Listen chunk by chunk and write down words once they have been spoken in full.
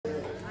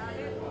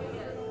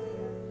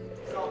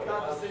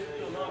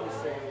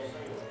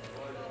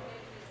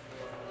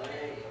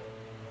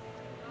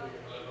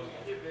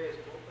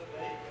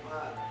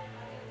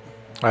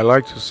I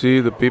like to see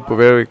the people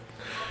very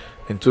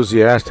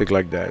enthusiastic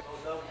like that.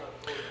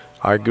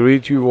 I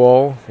greet you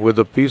all with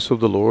the peace of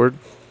the Lord.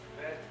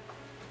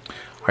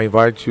 I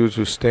invite you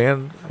to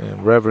stand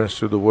in reverence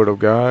to the Word of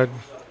God.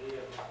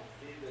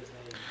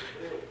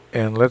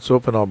 And let's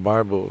open our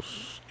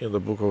Bibles in the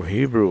book of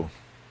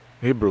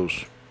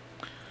Hebrews,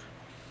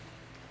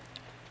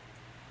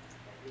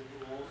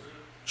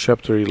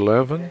 chapter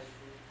 11,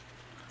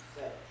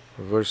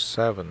 verse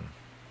 7.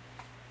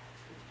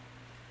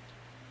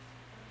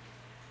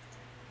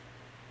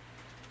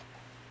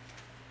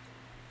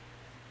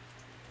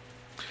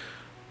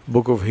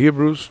 Book of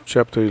Hebrews,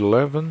 chapter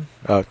 9,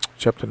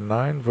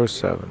 verse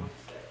 7.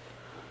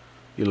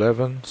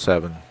 11,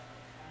 7.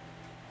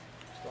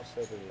 It's not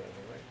 7, 11,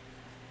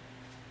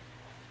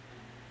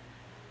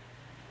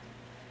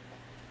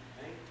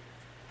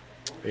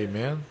 right?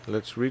 Amen.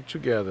 Let's read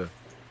together.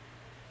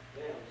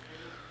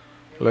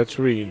 Let's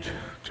read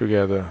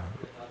together.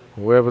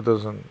 Whoever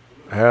doesn't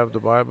have the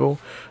Bible,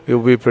 it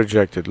will be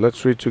projected.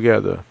 Let's read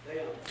together.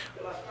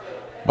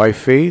 By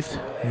faith,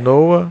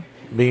 Noah,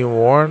 being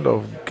warned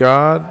of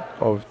God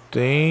of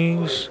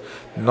things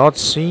not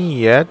seen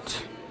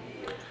yet,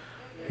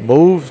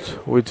 moved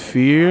with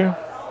fear,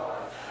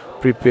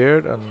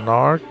 prepared an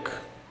ark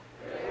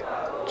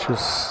to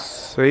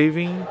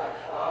saving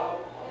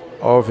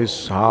of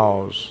his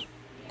house,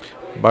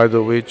 by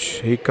the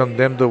which he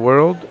condemned the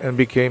world and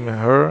became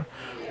heir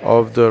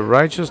of the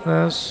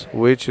righteousness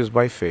which is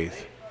by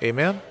faith.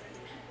 Amen.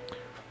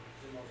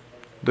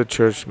 The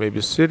church may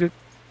be seated.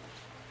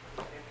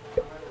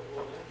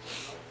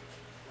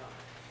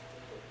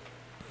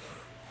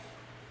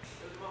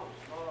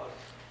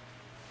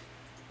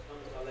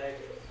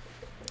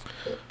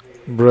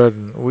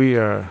 Brethren, we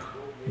are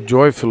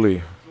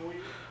joyfully,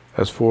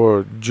 as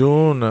for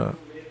June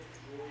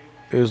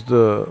is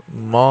the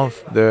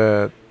month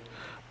that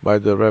by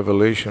the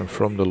revelation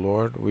from the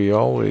Lord we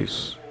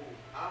always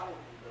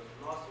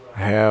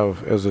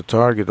have as a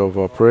target of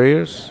our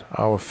prayers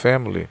our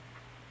family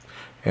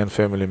and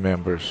family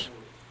members.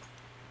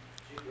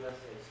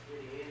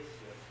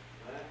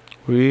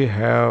 We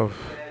have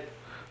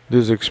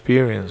this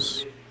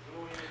experience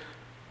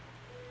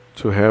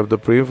to have the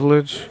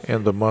privilege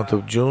in the month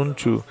of June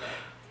to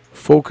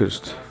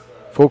focus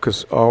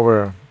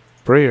our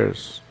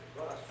prayers,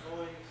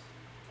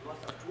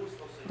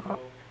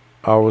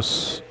 our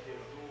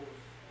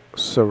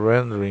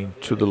surrendering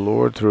to the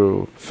Lord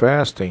through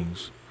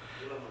fastings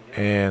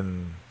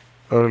and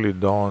early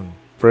dawn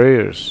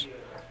prayers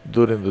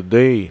during the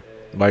day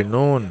by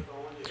noon.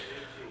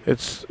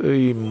 It's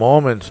a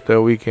moment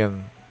that we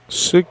can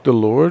seek the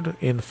Lord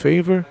in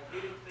favor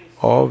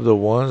of the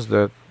ones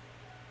that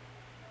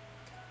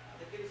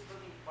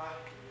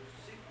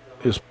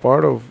is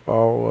part of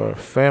our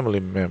family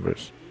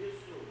members.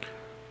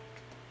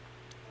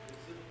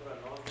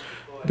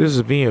 This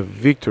has been a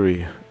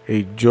victory,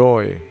 a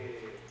joy,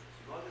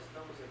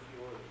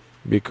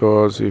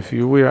 because if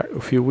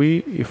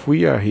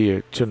we are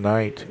here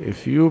tonight,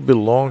 if you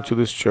belong to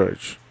this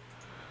church,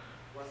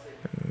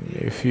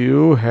 if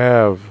you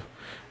have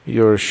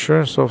your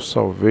assurance of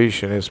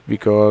salvation, is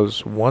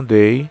because one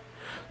day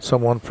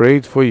someone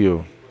prayed for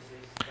you.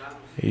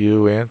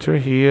 You enter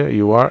here,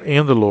 you are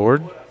in the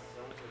Lord,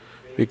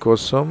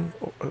 because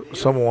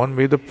someone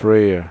made a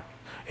prayer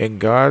and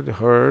God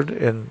heard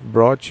and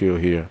brought you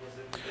here.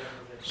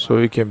 So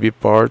you can be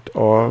part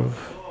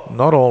of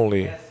not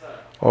only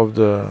of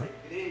the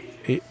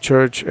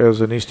church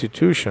as an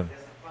institution,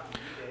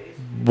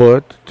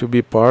 but to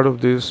be part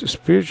of this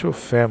spiritual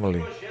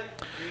family.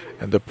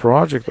 And the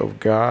project of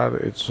God,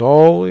 it's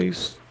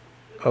always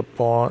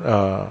upon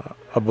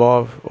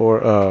above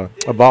or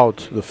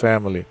about the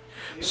family.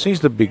 Since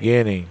the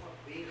beginning,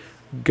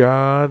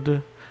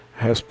 God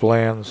has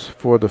plans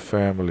for the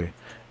family,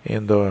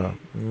 in the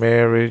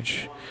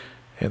marriage,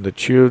 and the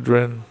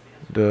children,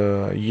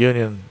 the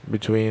union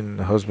between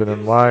husband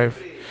and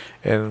wife,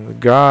 and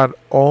God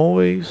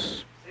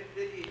always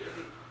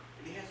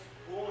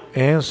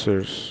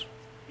answers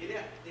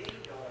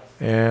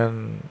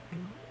and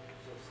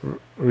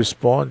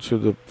respond to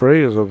the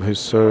prayers of his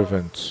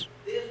servants.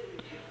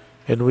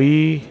 And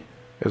we,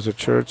 as a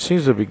church,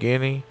 since the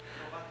beginning,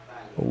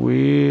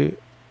 we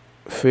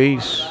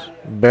face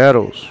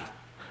battles.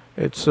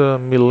 It's a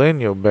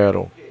millennial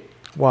battle.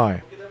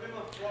 Why?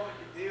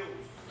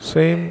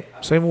 Same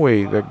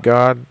way that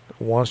God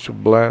wants to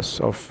bless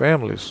our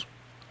families.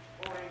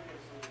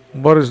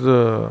 What is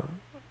the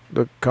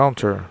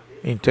counter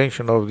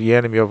intention of the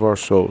enemy of our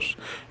souls?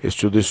 Is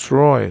to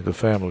destroy the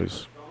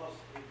families.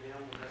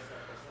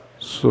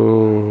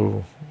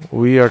 So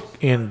we are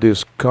in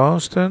this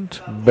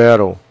constant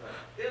battle,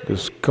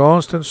 this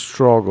constant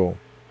struggle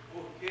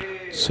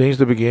since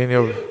the beginning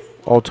of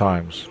all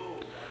times.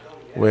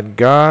 When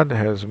God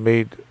has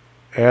made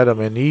Adam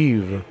and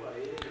Eve,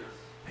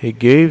 he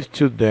gave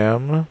to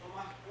them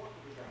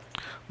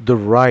the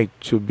right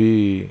to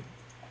be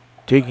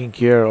taking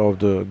care of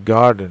the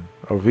garden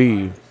of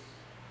Eve.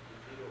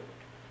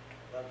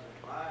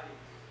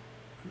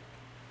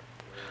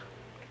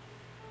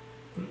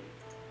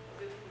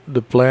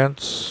 The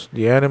plants,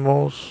 the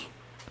animals,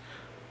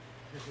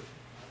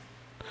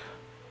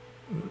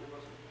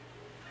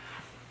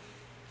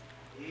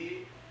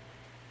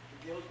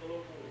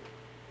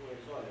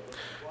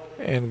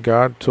 and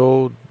God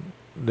told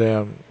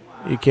them,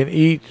 you can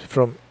eat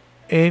from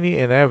any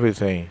and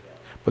everything,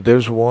 but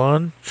there's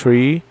one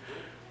tree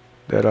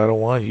that I don't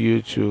want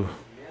you to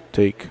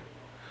take.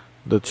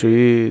 The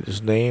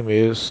tree's name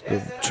is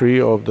the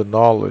tree of the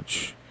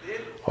knowledge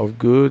of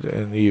good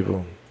and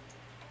evil.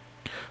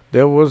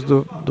 That was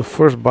the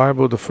first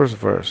Bible, the first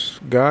verse.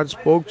 God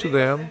spoke to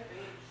them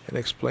and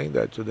explained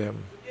that to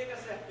them.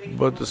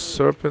 But the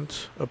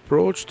serpent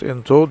approached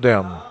and told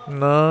them,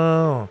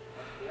 no.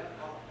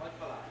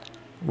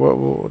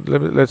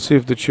 Let's see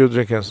if the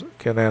children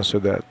can answer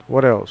that.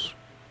 What else?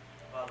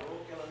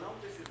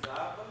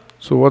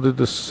 So what did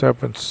the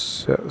serpent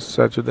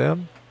say to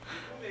them?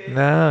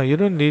 No, you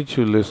don't need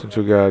to listen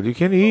to God. You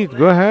can eat.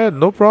 Go ahead,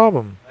 no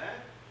problem.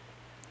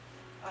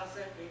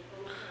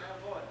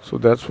 So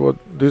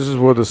this is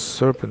what the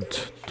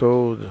serpent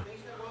told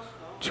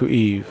to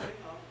Eve.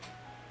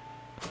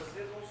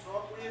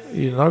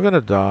 You're not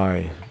gonna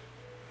die.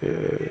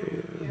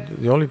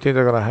 The only thing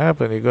that's gonna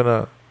happen, you're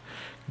gonna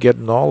get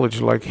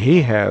knowledge like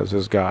He has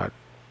as God.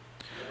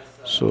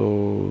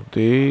 So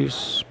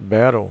this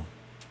battle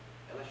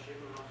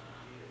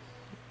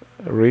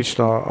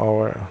reached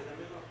our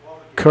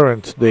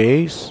current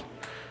days,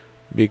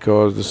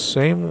 because the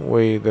same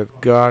way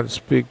that God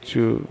speaks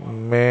to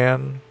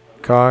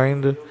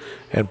mankind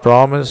and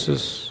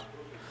promises,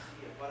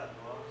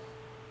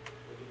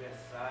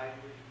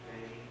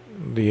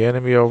 the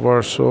enemy of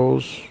our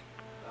souls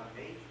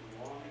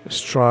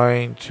is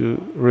trying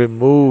to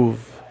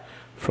remove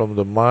from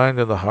the mind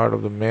and the heart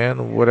of the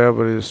man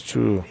whatever is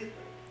true,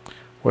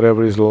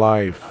 whatever is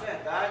life.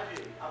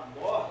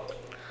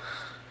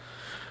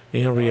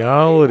 In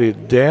reality,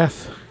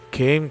 death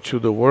came to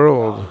the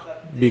world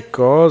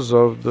because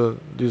of the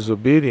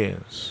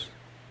disobedience.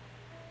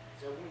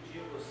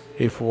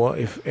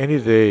 If any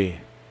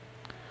day,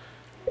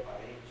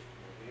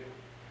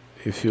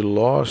 if you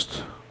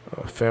lost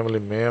a family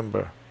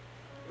member,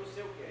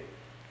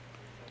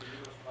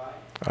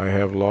 I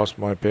have lost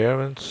my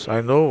parents.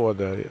 I know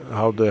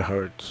how that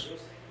hurts.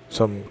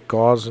 Some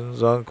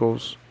cousins,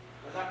 uncles,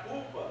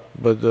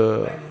 but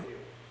the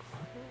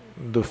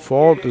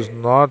fault is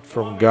not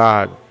from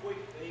God.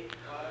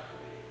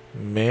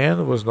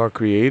 Man was not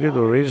created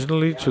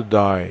originally to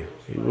die.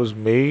 He was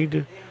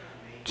made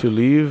to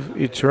live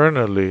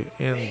eternally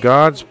in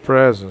God's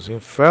presence, in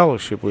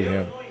fellowship with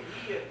Him.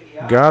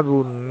 God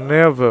will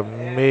never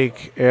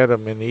make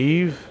Adam and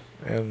Eve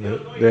and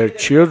their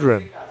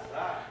children,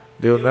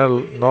 they will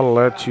not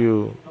let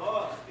you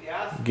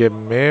get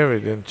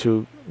married and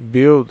to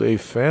build a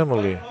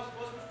family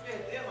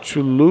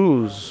to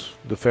lose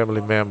the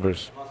family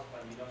members.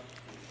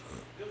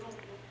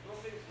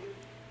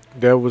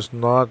 That was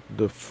not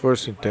the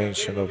first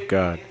intention of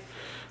God,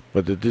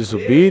 but the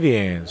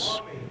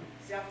disobedience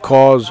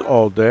caused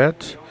all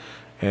that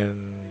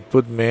and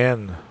put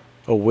man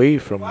away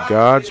from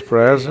God's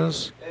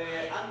presence,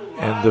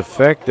 and the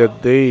fact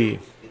that they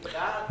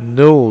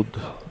knew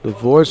the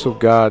voice of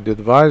God, the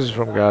advice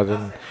from God,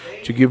 and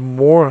to give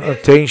more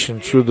attention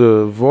to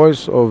the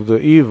voice of the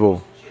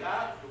evil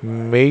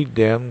made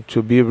them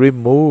to be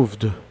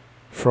removed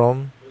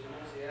from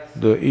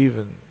the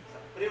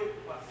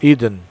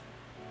Eden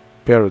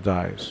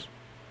paradise,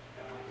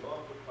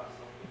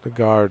 the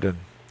garden.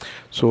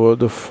 So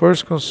the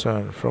first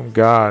concern from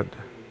God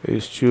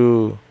is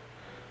to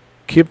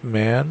keep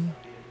man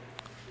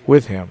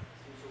with Him.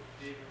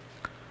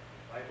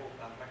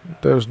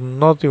 There's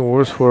nothing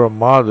worse for a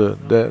mother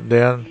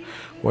than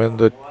when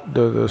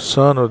the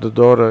son or the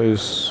daughter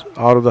is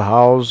out of the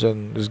house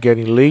and is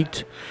getting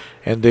late,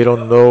 and they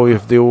don't know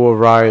if they will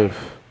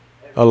arrive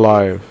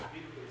alive.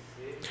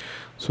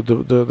 So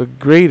the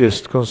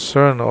greatest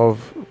concern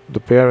of the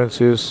parents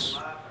is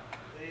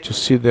to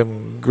see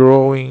them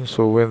growing,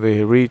 so when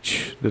they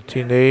reach the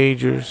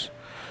teenagers,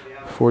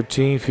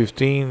 14,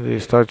 15, they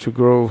start to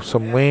grow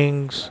some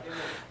wings,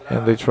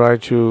 and they try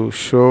to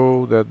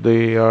show that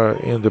they are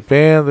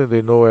independent,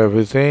 they know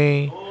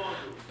everything,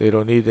 they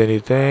don't need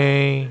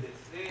anything,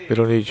 they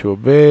don't need to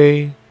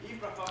obey.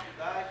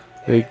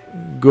 They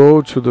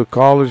go to the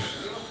college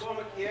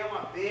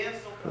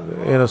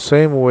in the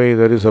same way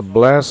that is a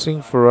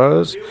blessing for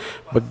us,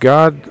 but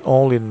God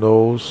only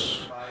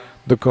knows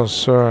the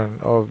concern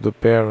of the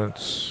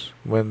parents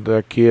when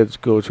their kids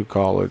go to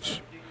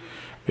college,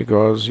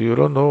 because you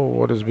don't know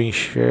what is being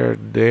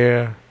shared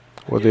there,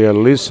 what they are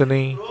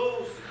listening.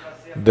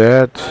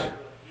 That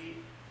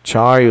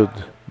child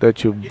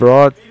that you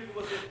brought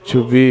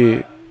to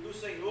be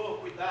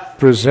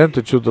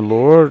presented to the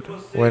Lord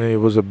when he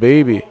was a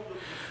baby,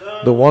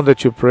 the one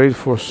that you prayed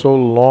for so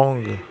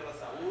long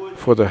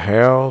for the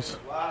health,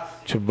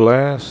 to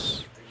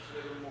bless,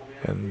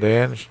 and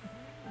then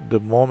the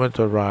moment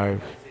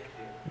arrived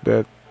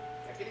that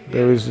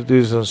there is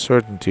this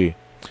uncertainty.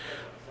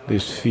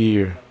 this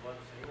fear.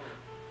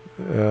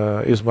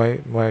 Is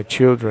my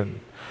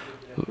children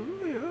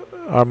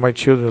Are my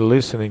children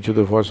listening to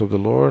the voice of the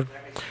Lord?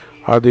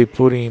 Are they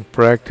putting in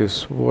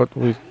practice what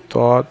we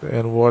taught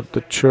and what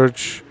the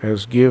church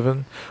has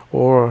given?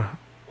 Or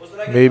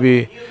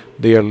maybe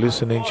they are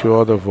listening to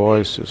other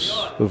voices,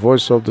 the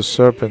voice of the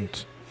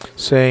serpent,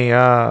 saying,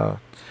 that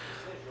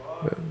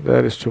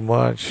is too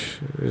much.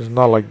 It's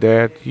not like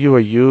that. You are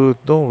youth.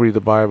 Don't read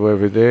the Bible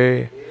every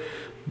day.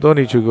 Don't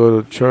need to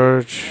go to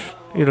church.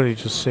 You don't need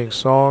to sing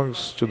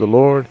songs to the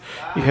Lord.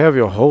 You have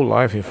your whole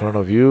life in front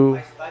of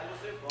you.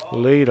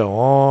 Later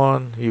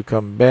on, you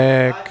come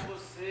back.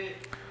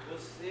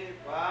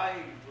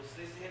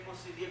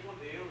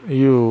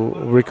 You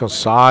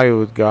reconcile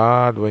with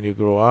God when you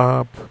grow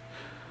up.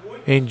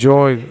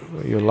 Enjoy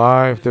your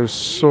life. There's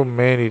so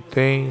many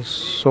things,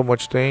 so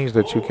much things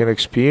that you can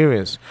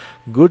experience.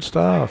 Good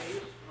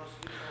stuff.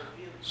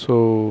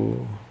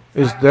 So,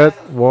 is that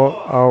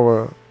what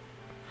our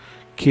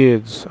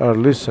kids are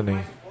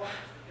listening?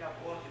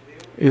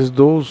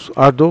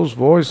 Are those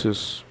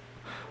voices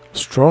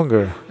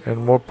stronger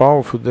and more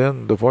powerful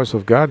than the voice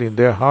of God in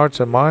their hearts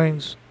and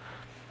minds?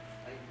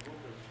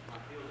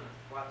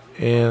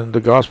 In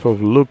the Gospel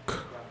of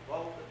Luke,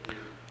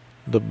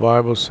 the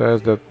Bible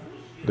says that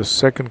the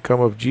second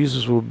coming of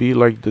Jesus will be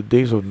like the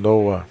days of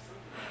Noah.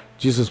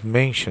 Jesus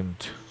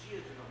mentioned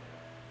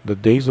the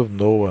days of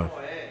Noah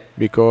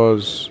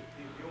because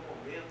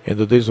in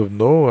the days of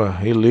Noah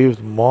he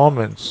lived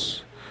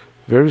moments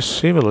very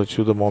similar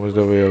to the moments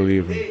that we are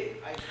living.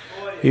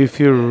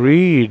 If you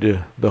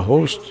read the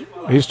whole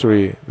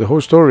history, the whole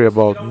story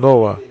about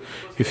Noah,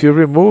 if you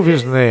remove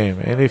his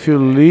name and if you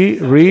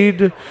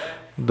read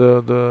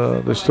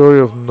the story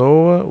of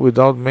Noah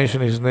without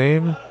mentioning his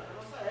name,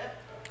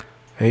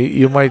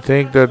 you might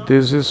think that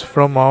this is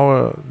from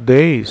our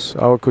days,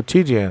 our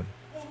quotidian.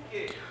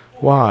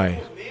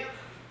 Why?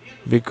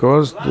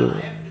 Because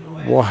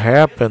what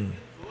happened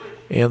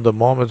in the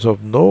moments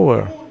of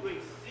Noah,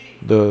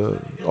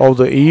 all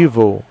the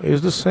evil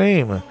is the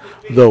same.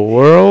 The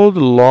world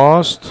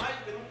lost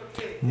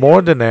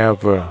more than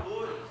ever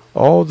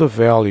all the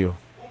value,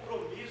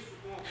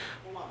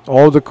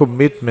 all the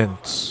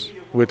commitments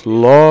with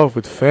love,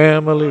 with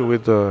family,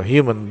 with the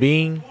human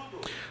being,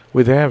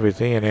 with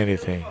everything and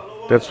anything.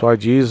 That's why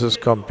Jesus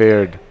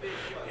compared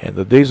in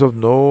the days of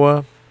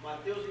Noah,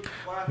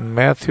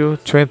 Matthew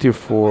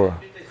 24,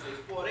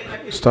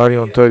 starting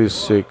on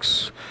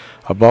 36,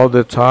 about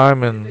the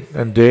time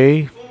and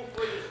day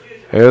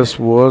as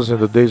was in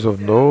the days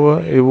of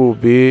Noah, it will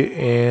be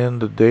in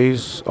the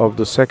days of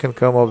the second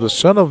coming of the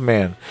Son of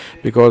Man.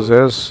 Because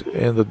as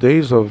in the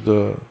days of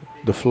the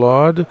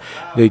flood,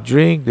 they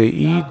drink, they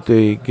eat,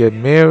 they get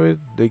married,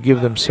 they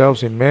give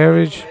themselves in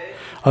marriage,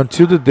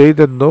 until the day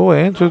that Noah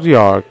entered the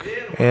ark.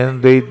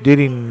 And they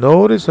didn't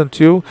notice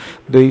until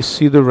they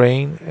see the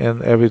rain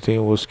and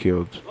everything was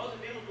killed.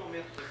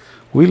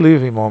 We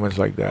live in moments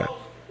like that.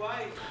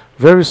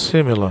 Very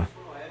similar.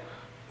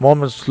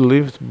 Moments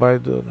lived by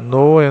the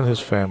Noah and his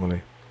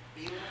family.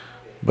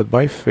 But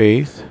by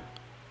faith,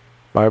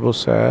 Bible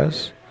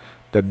says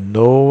that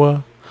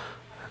Noah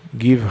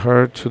gave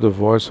her to the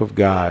voice of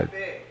God.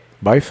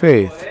 By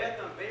faith.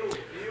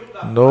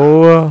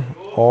 Noah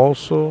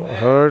also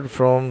heard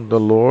from the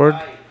Lord,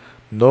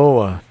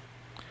 Noah,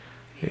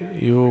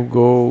 you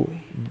go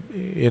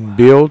and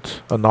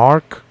build an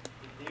ark.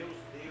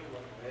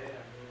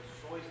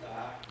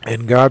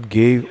 And God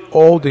gave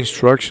all the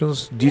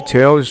instructions,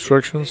 detailed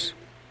instructions,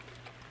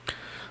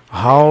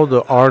 how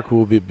the ark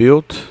will be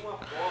built.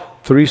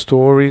 3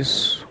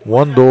 stories,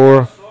 1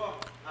 door,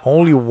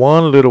 only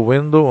 1 little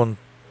window on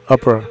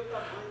upper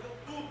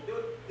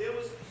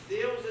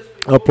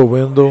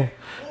window.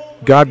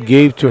 God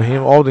gave to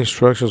him all the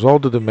instructions, all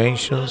the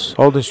dimensions,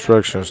 all the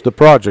instructions, the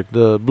project,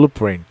 the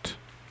blueprint.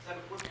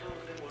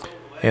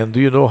 And do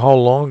you know how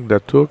long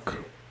that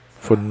took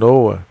for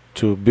Noah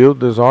to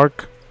build this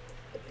ark?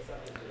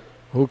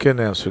 Who can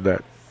answer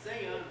that?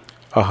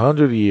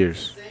 100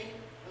 years.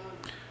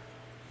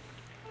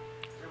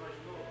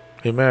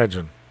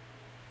 Imagine.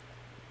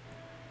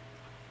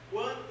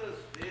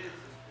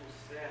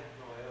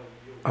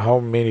 How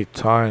many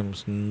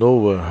times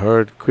Noah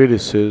heard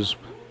criticism.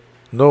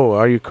 Noah,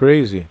 are you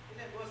crazy?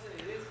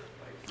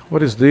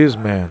 What is this,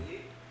 man?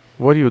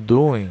 What are you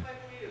doing?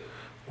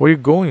 Where are you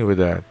going with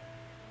that?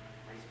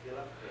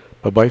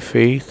 But by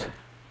faith,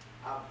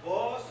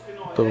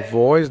 the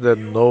voice that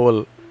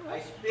Noah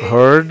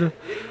heard,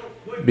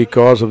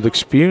 because of the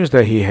experience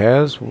that he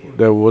has,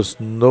 there was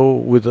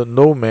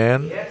no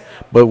man,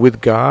 but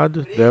with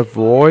God, that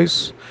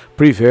voice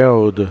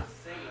prevailed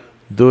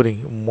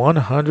during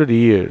 100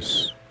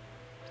 years.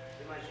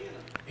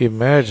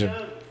 Imagine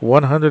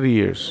 100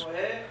 years.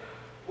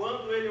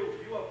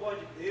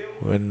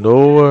 When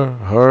Noah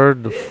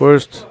heard the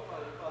first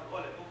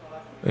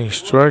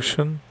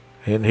instruction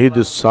and he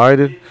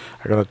decided,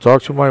 I'm going to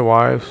talk to my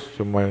wife,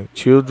 to my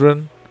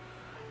children,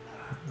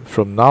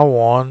 from now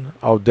on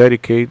I'll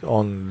dedicate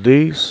on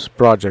this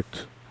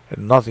project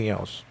and nothing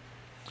else.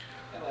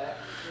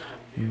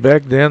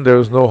 Back then there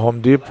was no Home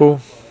Depot,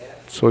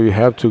 So you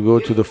have to go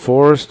to the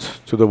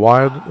forest, to the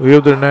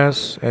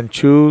wilderness, and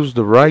choose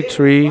the right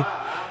tree,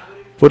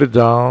 put it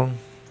down,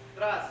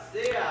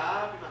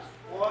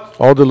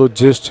 all the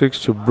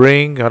logistics to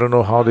bring, I don't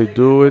know how they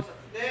do it,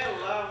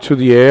 to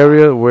the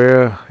area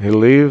where he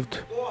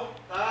lived,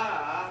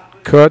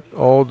 cut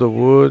all the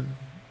wood,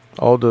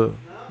 all the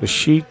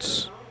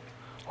sheets,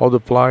 all the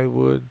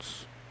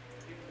plywoods,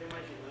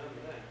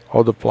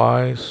 all the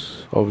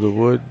plies of the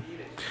wood.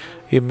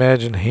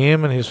 Imagine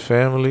him and his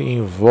family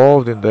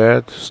involved in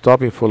that,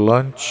 stopping for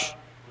lunch.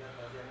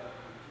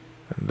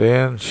 And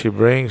then she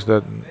brings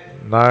that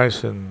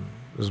nice and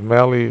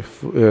smelly,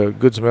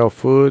 good smell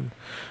food,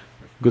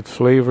 good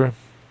flavor.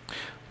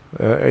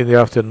 In the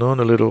afternoon,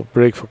 a little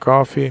break for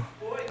coffee.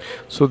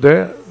 So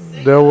there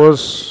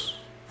was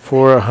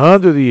for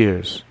 100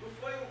 years.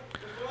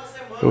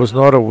 It was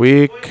not a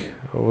week.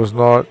 It was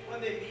not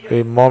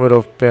a moment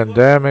of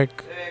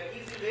pandemic.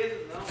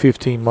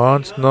 15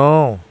 months.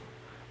 No,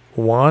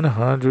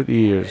 100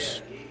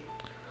 years.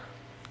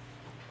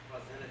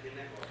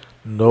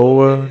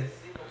 Noah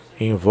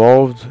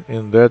involved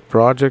in that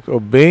project,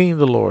 obeying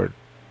the Lord.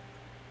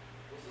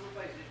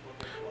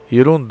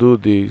 You don't do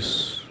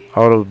this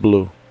out of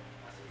blue.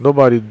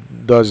 Nobody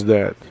does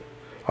that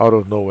out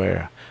of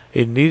nowhere.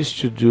 It needs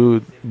to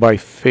do by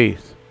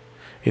faith.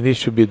 It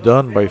needs to be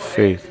done by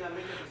faith.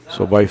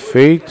 So by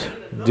faith,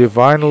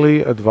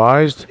 divinely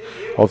advised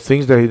of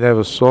things that he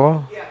never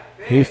saw,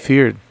 he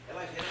feared.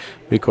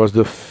 Because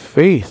the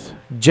faith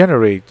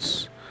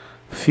generates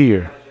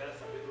fear,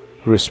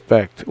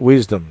 respect,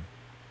 wisdom.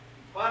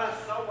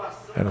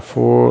 And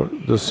for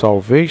the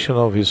salvation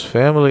of his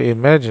family,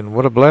 imagine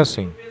what a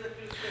blessing.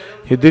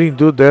 He didn't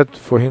do that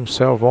for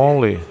himself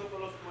only.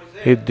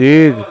 He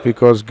did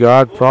because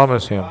God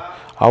promised him,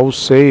 I will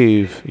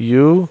save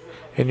you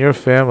and your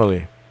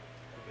family.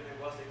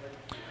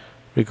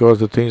 Because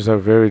the things are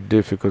very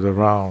difficult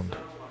around.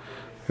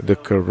 The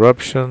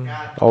corruption,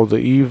 all the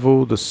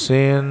evil, the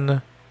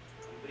sin,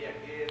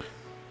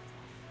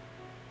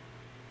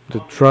 the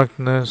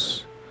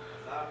drunkenness.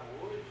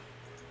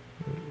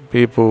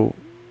 People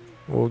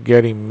were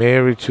getting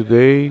married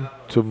today,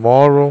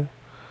 tomorrow.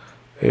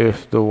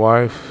 If the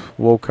wife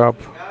woke up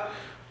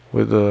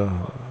with the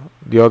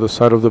other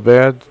side of the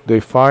bed, they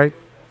fight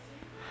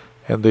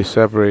and they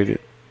separated.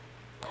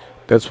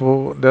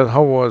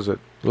 How was it?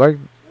 Like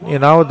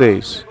in our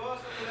days.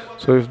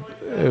 So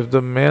if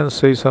the man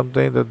says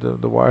something that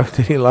the wife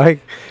didn't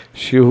like,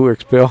 she will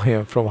expel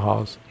him from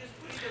house.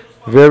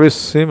 Very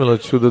similar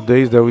to the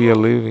days that we are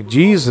living.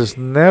 Jesus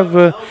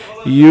never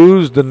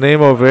used the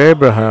name of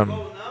Abraham.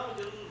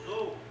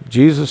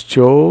 Jesus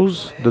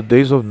chose the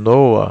days of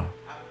Noah.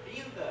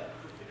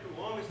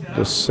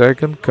 The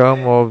second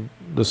come of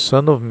the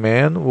Son of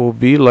Man will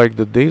be like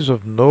the days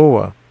of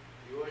Noah.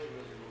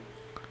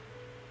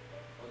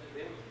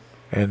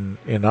 And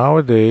in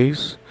our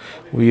days,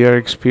 we are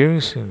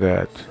experiencing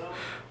that.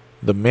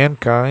 The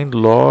mankind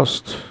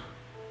lost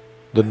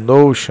the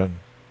notion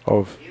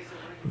of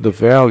the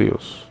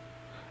values.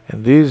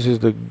 And this is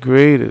the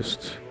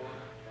greatest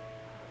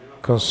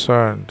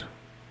concern.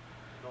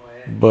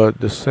 But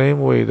the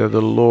same way that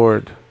the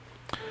Lord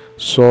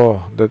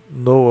saw that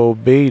Noah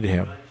obeyed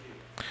him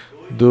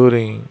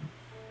during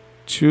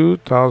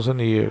 2,000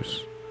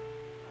 years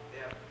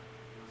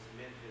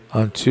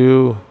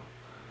until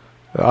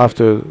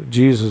after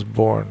Jesus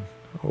born,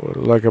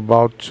 like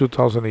about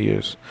 2,000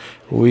 years,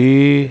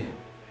 we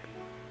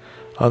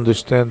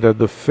understand that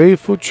the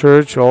faithful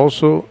church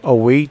also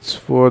awaits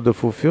for the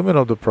fulfillment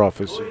of the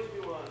prophecy.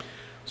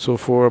 So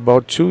for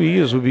about 2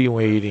 years we've been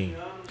waiting,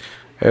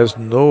 as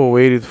Noah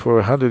waited for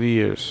 100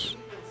 years.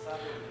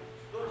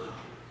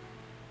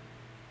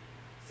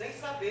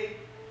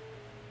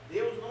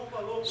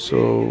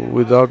 So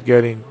without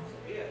getting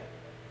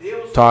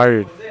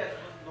tired,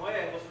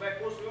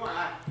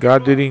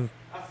 God didn't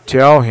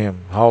tell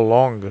him how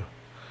long,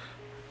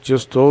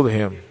 just told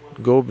him,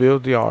 go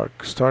build the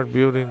ark, start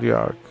building the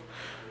ark.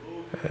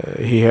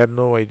 He had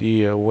no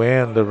idea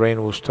when the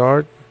rain would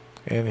start,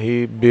 and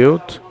he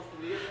built.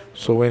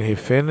 So when he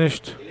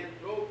finished,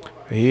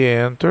 he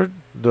entered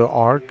the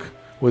ark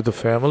with the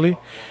family,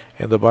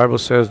 and the Bible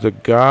says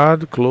that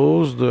God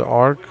closed the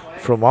ark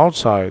from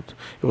outside.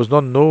 It was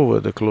not Noah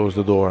that closed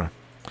the door.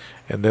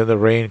 And then the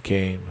rain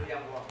came,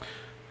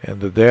 and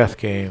the death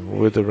came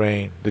with the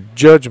rain. The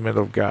judgment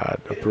of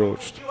God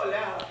approached.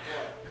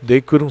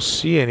 They couldn't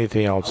see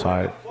anything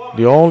outside.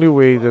 The only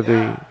way that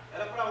they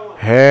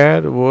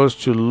had was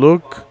to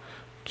look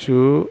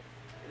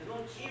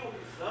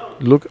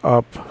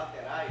up,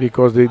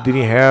 because they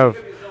didn't have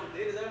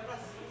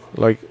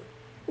like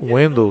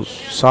windows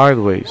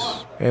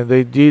sideways, and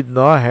they did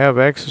not have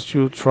access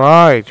to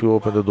try to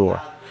open the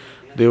door.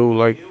 They were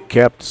like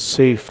kept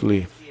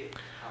safely.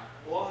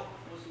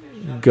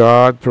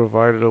 God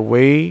provided a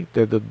way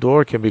that the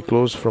door can be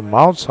closed from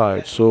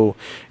outside, so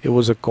it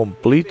was a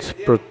complete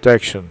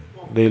protection.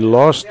 They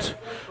lost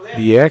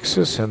the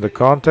access and the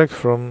contact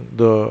from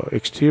the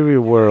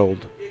exterior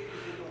world.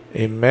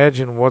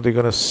 Imagine what they're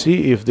going to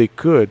see if they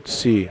could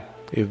see,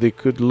 if they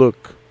could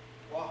look.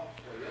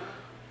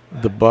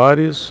 the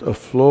bodies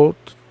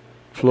afloat,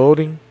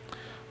 floating,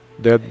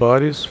 dead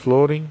bodies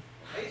floating,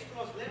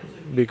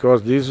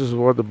 because this is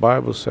what the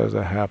Bible says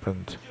that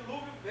happened.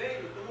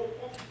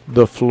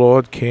 The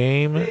flood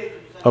came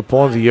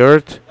upon the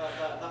earth,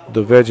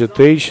 the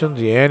vegetation,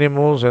 the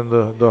animals, and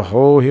the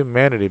whole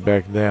humanity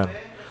back then.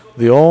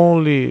 The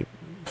only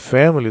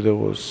family that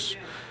was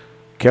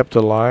kept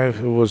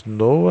alive was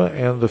Noah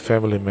and the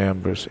family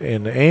members.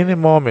 In any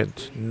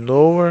moment,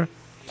 Noah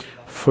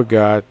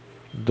forgot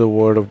the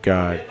word of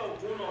God.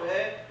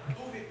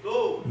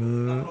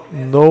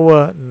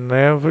 Noah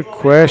never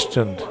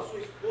questioned,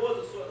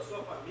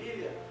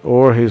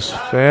 or his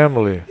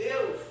family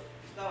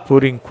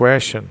put in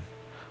question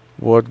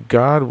what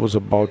God was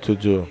about to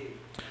do.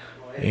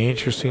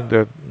 Interesting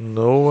that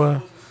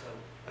Noah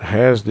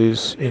has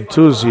this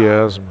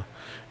enthusiasm,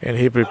 and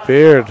he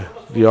prepared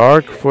the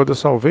ark for the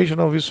salvation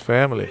of his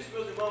family.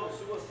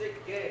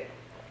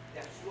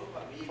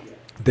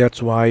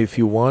 That's why if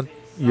you want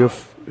your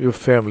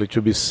family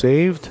to be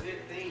saved,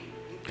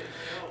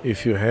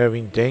 if you have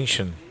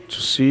intention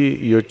to see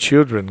your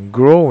children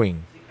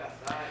growing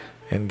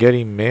and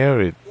getting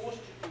married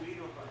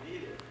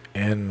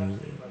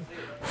and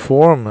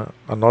form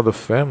another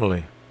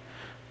family,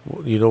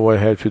 you know what you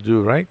have to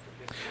do, right?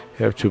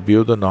 You have to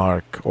build an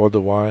ark.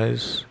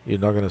 Otherwise, you're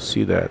not going to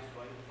see that.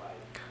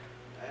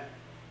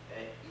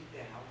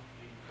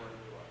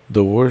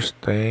 The worst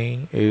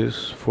thing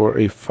is for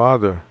a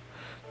father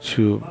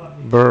to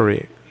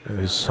bury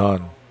his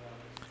son.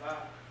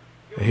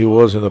 He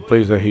was in a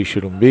place that he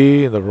shouldn't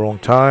be, in the wrong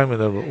time,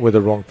 with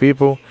the wrong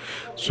people.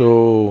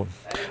 So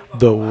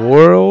the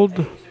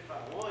world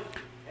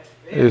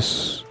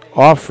is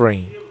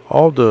offering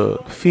all the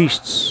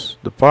feasts,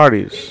 the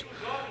parties,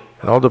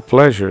 and all the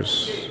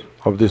pleasures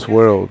of this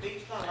world.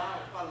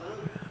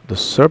 The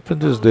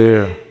serpent is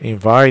there,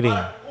 inviting,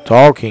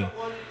 talking,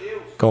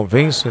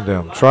 convincing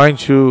them, trying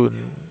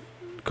to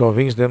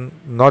convince them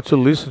not to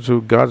listen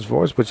to God's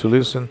voice, but to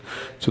listen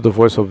to the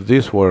voice of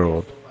this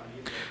world.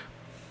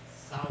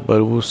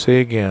 But we'll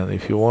say again,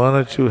 if you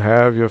wanted to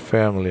have your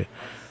family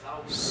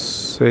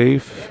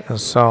safe and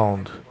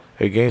sound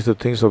against the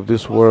things of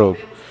this world,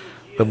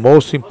 the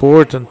most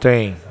important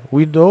thing,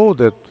 we know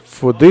that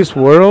for this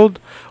world,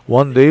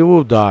 one day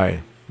will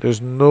die.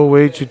 There's no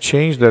way to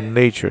change that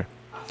nature.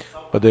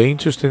 But the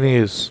interesting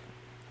is,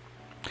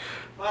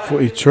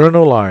 for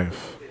eternal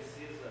life,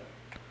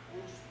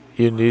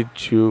 you need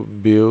to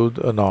build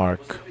an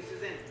ark.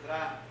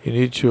 You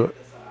need to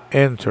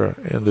enter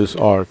in this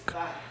ark.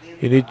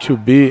 You need to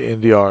be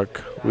in the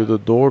ark with the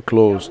door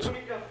closed.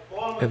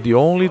 And the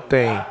only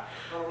thing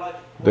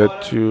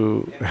that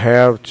you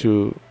have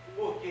to,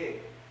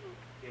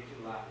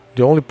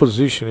 the only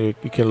position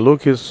you can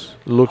look is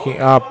looking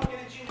up,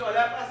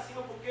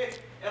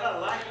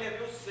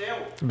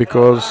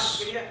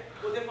 because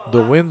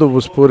the window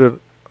was put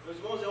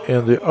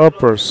in the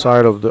upper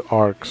side of the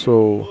ark.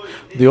 So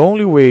the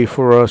only way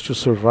for us to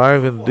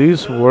survive in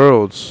these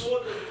worlds,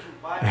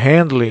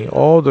 handling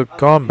all the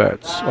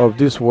combats of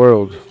this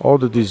world, all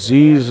the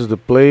diseases, the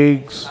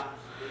plagues,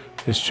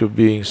 is to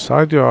be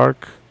inside the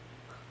ark.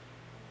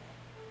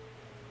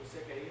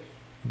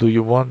 Do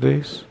you want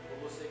this?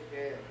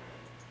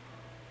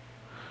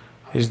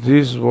 Is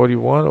this what you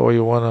want, or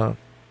you want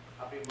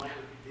to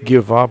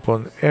give up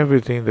on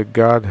everything that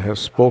God has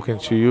spoken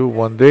to you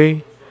one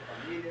day?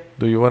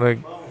 Do you want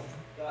to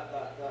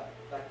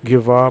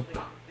give up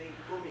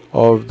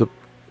of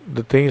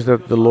the things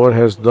that the Lord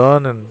has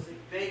done and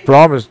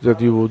promised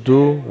that you will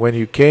do when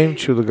you came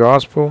to the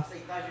gospel?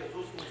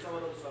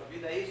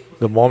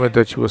 The moment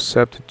that you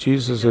accepted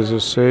Jesus as your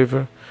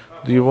Savior,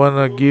 do you want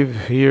to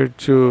give here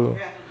to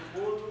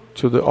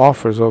the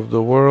offers of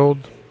the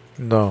world?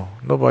 No,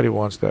 nobody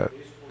wants that.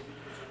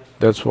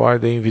 That's why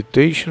the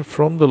invitation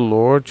from the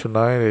Lord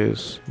tonight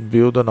is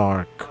build an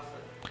ark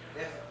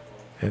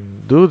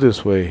and do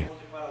this way.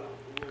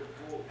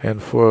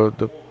 And for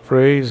the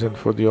praise and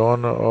for the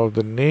honor of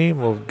the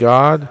name of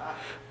God,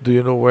 do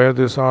you know where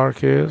this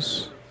ark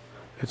is?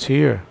 It's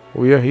here.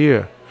 We are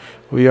here.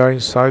 We are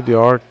inside the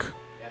ark.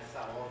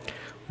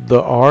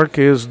 The ark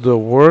is the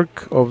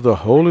work of the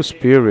Holy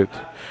Spirit.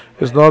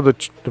 It's not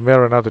the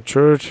Maranatha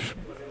Church.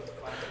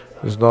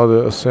 It's not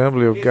the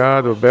Assembly of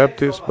God or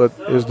Baptist, but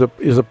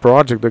is a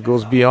project that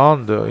goes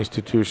beyond the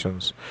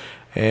institutions.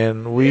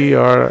 And we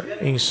are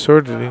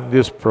inserted in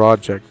this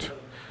project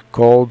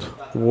called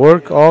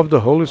Work of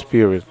the Holy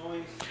Spirit.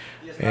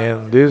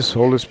 And this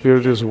Holy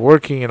Spirit is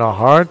working in our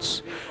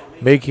hearts,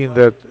 making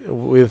that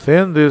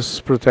within this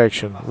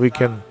protection we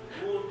can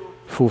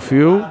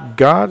fulfill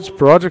God's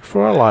project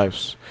for our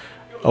lives.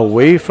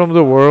 Away from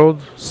the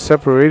world,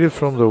 separated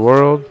from the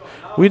world.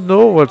 We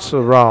know what's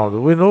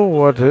around. We know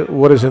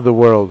what is in the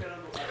world.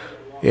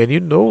 And you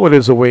know what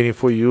is awaiting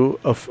for you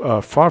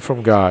far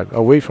from God,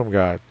 away from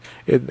God.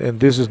 And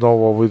this is not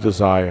what we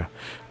desire.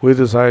 We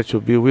desire to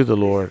be with the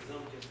Lord.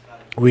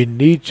 We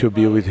need to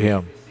be with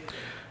Him.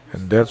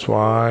 And that's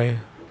why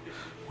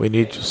we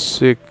need to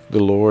seek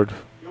the Lord,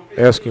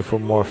 asking for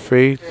more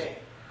faith.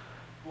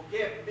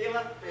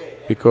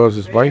 Because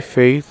it's by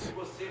faith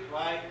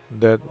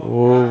that we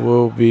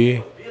will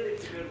be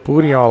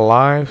putting our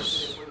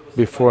lives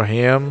before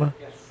Him,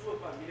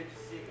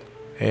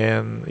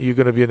 and you're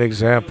going to be an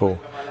example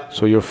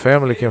so your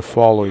family can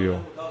follow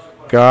you.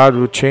 God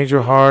will change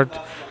your heart.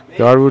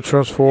 God will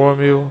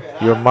transform you,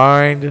 your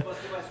mind.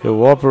 It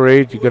will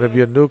operate. You're going to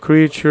be a new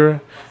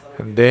creature,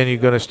 and then you're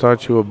going to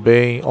start to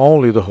obeying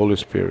only the Holy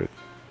Spirit.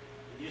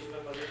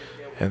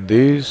 And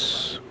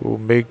this will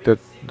make that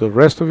the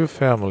rest of your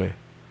family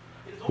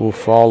will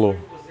follow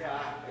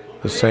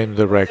the same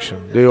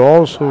direction. They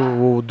also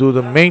will do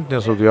the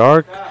maintenance of the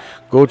ark,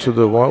 go to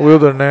the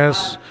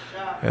wilderness,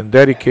 and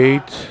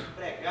dedicate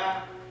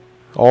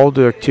all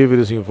the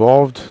activities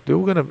involved. They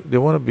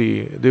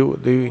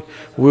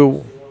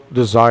will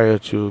desire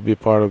to be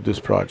part of this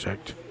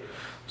project.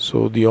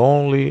 So the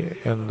only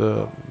and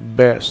the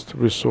best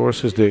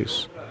resource is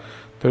this.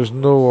 There's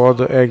no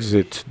other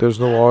exit. There's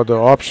no other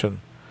option.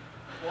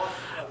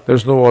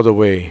 There's no other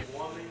way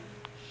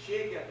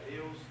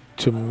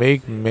to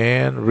make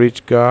man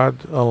reach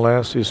God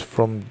unless it's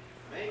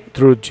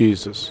through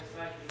Jesus.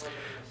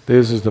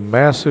 This is the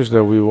message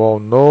that we all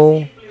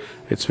know.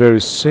 It's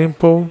very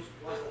simple,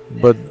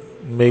 but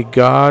may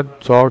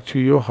God talk to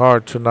your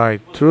heart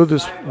tonight through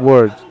this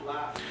word,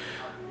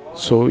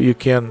 so you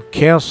can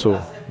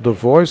cancel the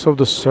voice of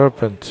the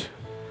serpent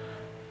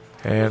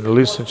and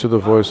listen to the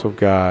voice of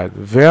God.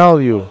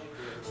 Value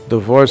the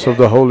voice of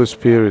the Holy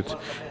Spirit,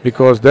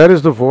 because that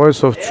is the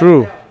voice of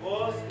truth.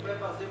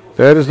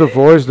 That is the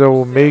voice that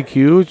will make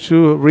you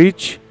to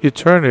reach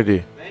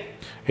eternity.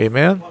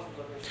 Amen.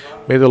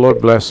 May the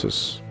Lord bless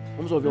us.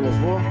 Vamos ouvir o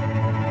louvor.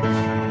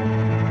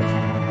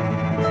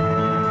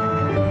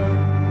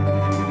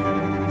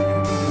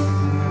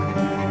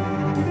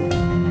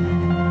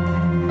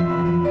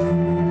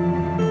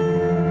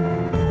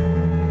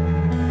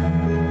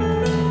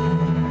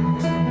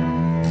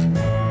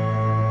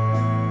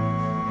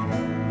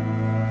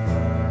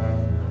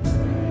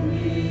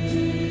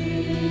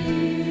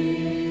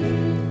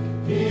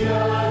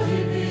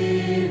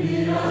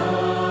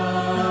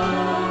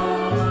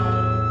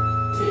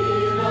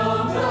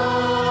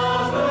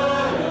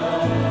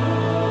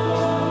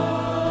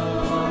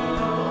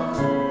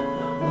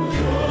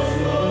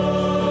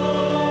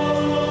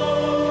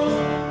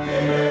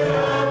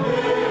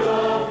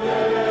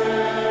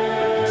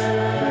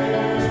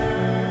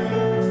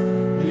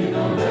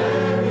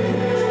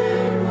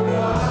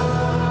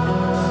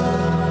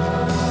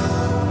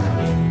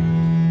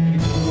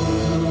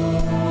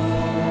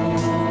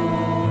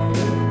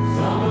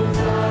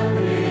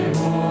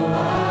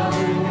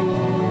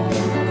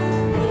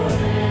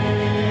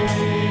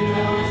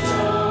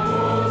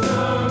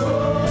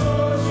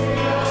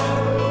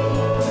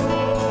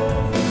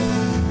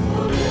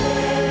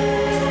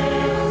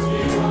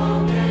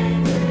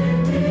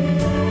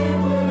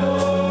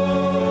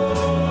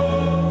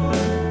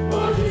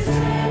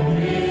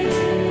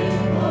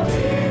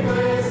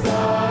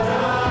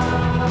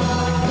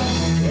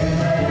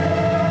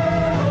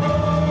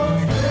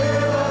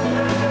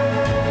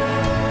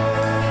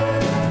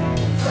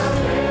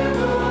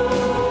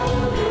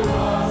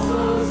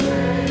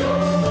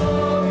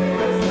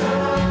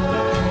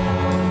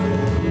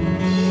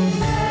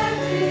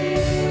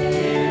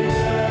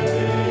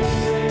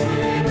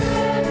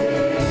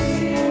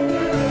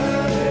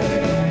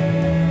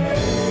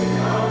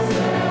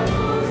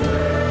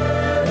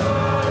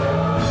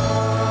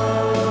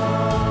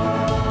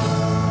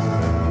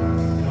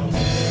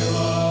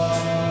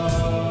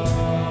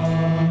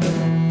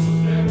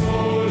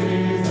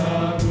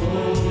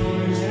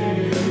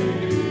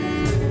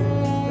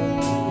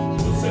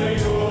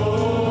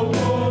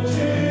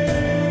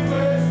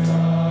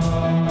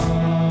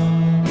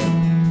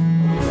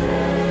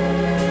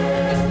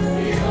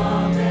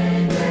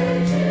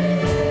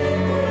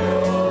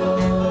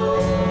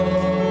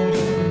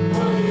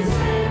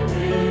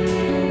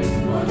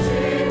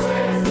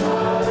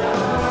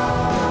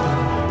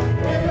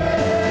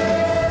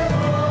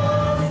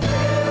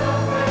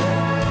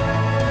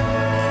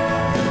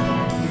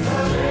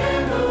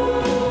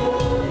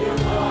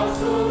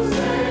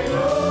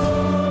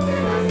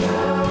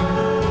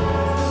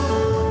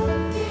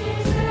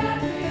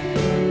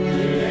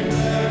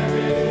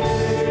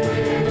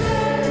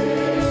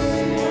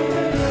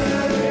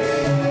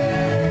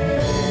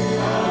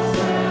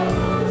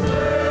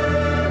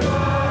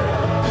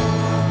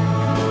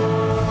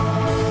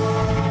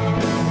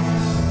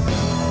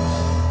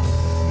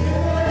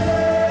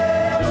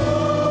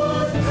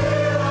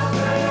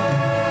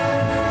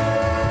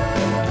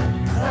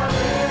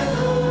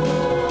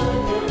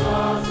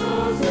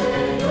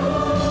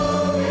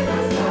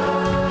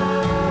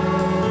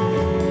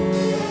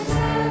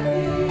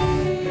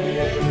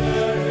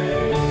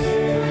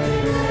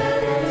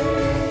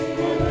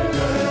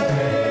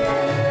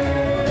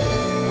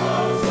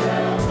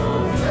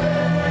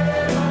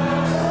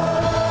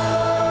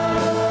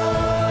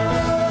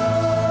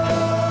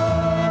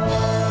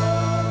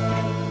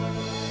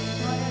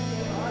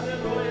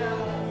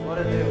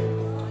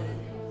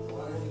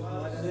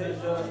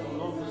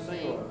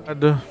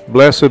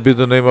 Blessed be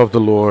the name of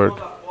the Lord.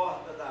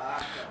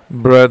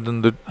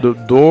 Brethren, the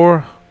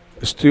door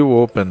is still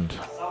opened.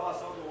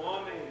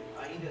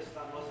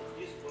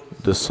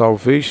 The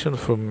salvation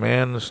for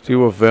man is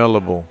still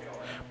available,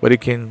 but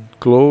it can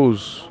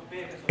close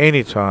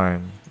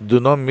anytime. Do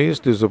not miss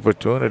this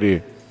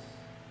opportunity.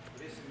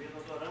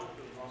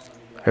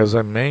 As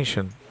I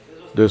mentioned,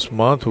 this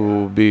month we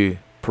will be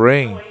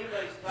praying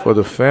for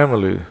the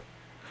family,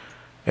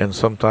 and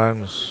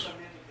sometimes,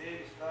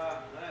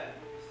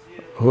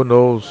 who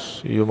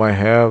knows, you might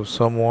have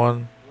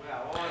someone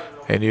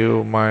and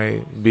you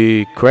might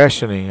be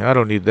questioning, I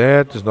don't need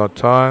that, it's not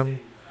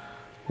time.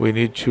 We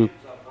need to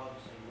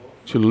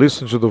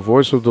listen to the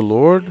voice of the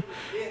Lord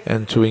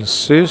and to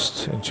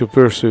insist and to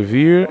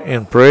persevere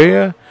in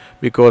prayer,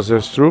 because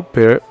as through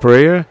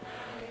prayer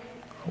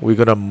we're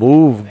going to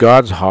move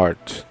God's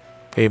heart.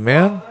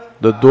 Amen.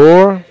 The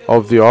door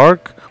of the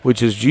ark,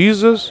 which is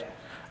Jesus,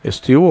 is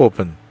still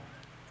open.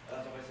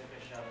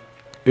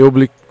 It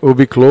will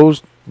be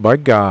closed by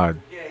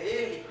God,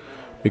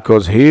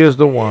 because He is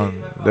the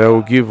one that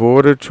will give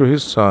order to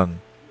His Son.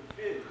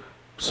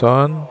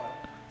 Son,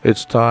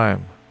 it's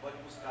time.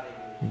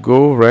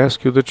 Go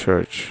rescue the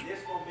church.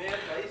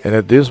 And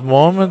at this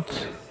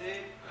moment,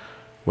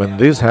 when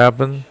this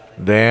happens,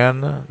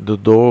 then the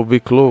door will be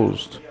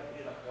closed.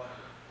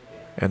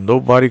 And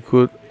nobody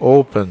could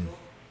open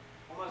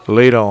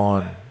later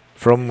on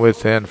from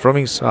within, from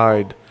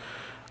inside.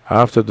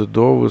 After the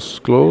door was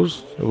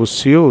closed, it was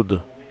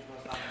sealed.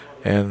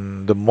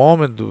 And the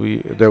moment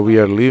that we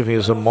are living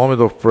is a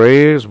moment of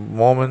prayer, is a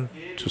moment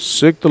to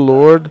seek the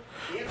Lord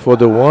for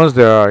the ones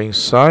that are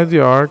inside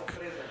the ark,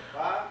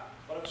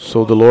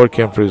 so the Lord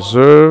can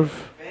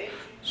preserve,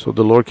 so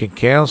the Lord can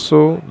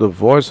cancel the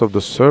voice of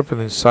the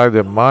serpent inside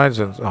their minds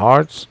and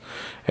hearts,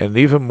 and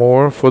even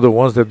more for the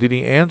ones that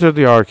didn't enter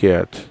the ark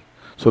yet.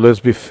 So let's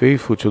be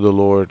faithful to the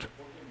Lord.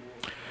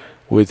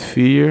 With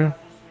fear,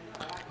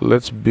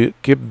 let's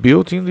keep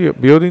building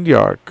the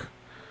ark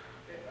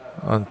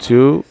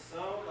until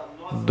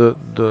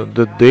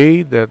the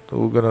day that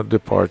we're gonna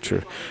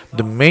departure.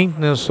 The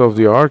maintenance of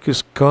the ark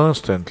is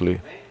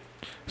constantly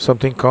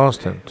something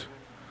constant.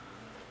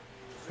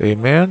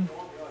 Amen.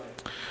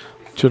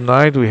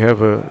 Tonight we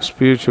have a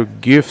spiritual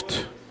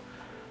gift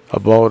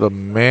about a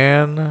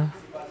man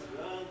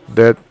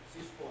that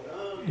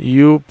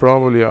you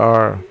probably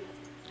are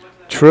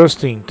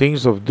trusting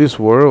things of this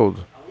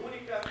world.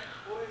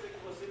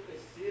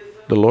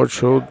 The Lord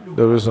showed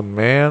there is a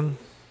man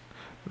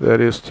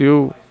that is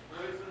still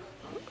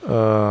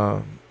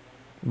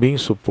being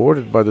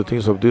supported by the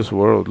things of this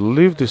world.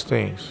 Leave these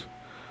things.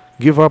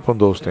 Give up on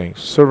those things.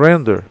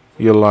 Surrender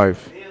your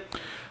life.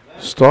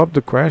 Stop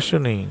the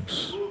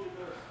questionings.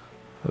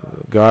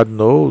 God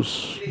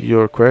knows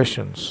your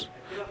questions.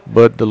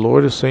 But the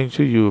Lord is saying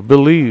to you,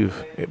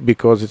 believe,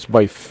 because it's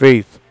by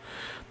faith.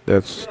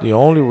 That's the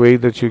only way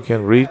that you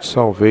can reach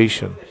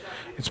salvation.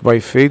 It's by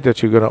faith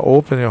that you're going to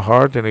open your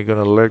heart and you're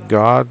going to let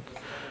God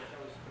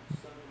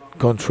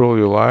control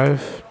your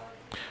life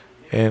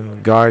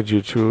and guide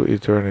you through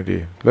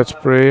eternity. Let's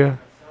pray.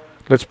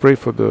 Let's pray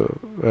for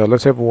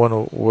let's have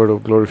one word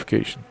of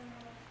glorification.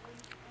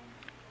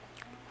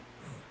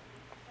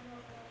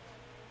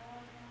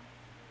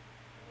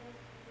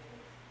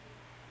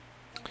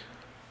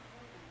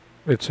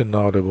 It's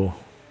inaudible.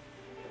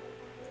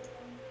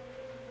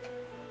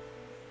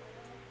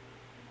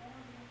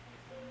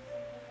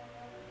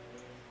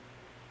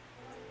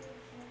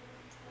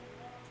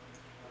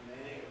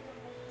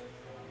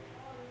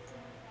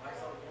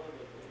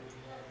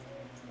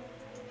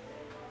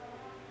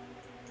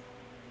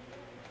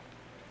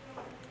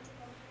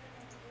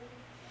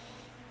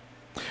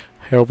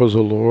 Help us,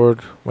 O Lord,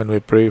 when we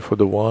pray for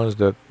the ones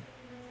that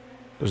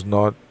is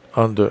not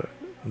under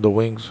the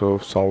wings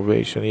of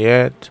salvation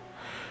yet.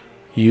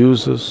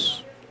 Use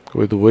us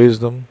with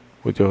wisdom,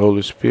 with your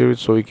Holy Spirit,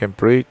 so we can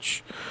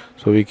preach,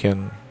 so we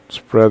can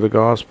spread the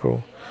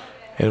gospel,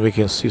 and we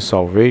can see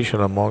salvation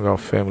among our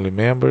family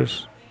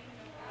members.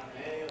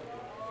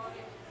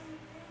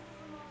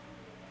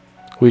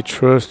 We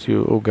trust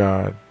you, O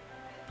God,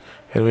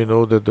 and we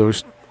know that there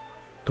is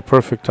the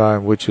perfect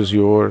time which is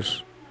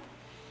yours.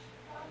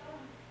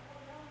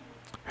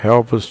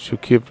 Help us to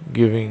keep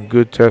giving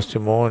good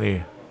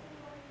testimony.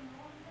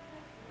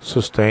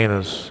 Sustain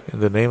us in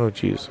the name of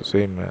Jesus.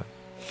 Amen.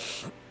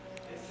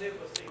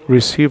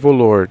 Receive, O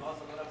Lord,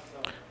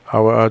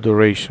 our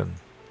adoration.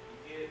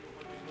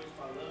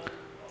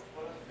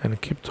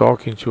 And keep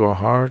talking to our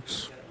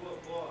hearts.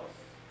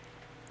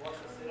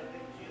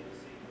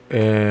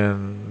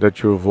 And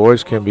that your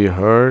voice can be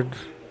heard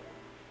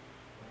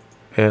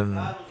and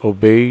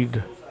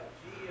obeyed.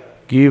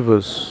 Give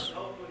us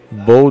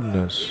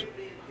boldness,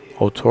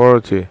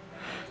 authority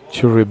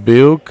to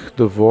rebuke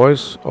the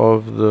voice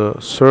of the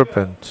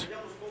serpent.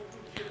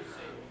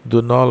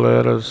 Do not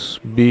let us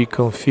be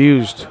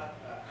confused.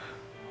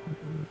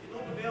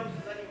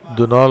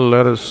 Do not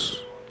let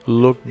us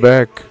look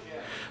back.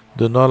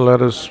 Do not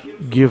let us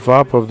give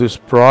up of this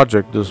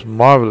project, this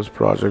marvelous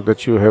project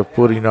that you have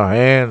put in our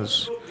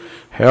hands.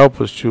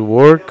 Help us to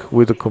work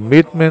with a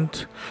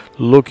commitment,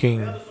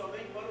 looking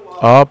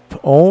up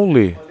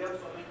only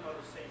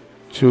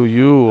to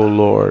you, O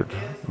Lord.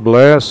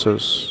 Bless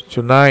us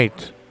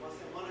tonight.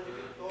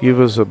 Give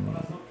us a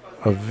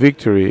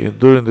victory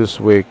during this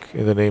week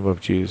in the name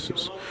of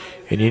Jesus.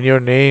 And in your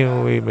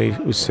name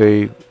we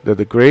say that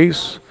the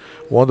grace,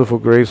 wonderful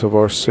grace of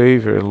our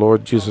Savior and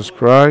Lord Jesus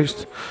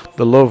Christ,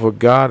 the love of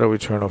God, our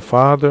eternal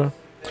Father,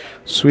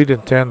 sweet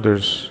and tender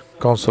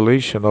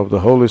consolation of the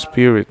Holy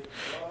Spirit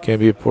can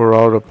be poured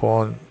out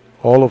upon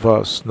all of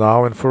us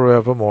now and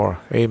forevermore.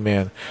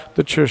 Amen.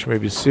 The church may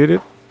be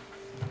seated.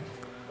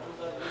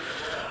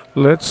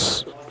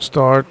 Let's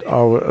start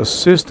our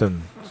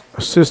assistance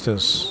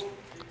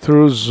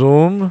through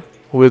Zoom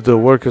with the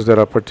workers that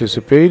are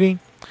participating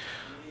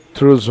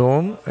through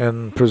Zoom,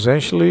 and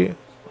presentially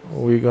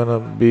we're gonna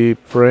be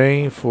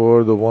praying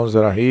for the ones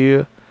that are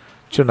here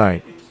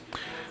tonight.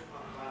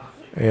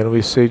 And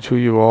we say to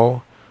you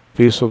all,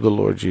 peace of the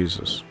Lord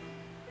Jesus.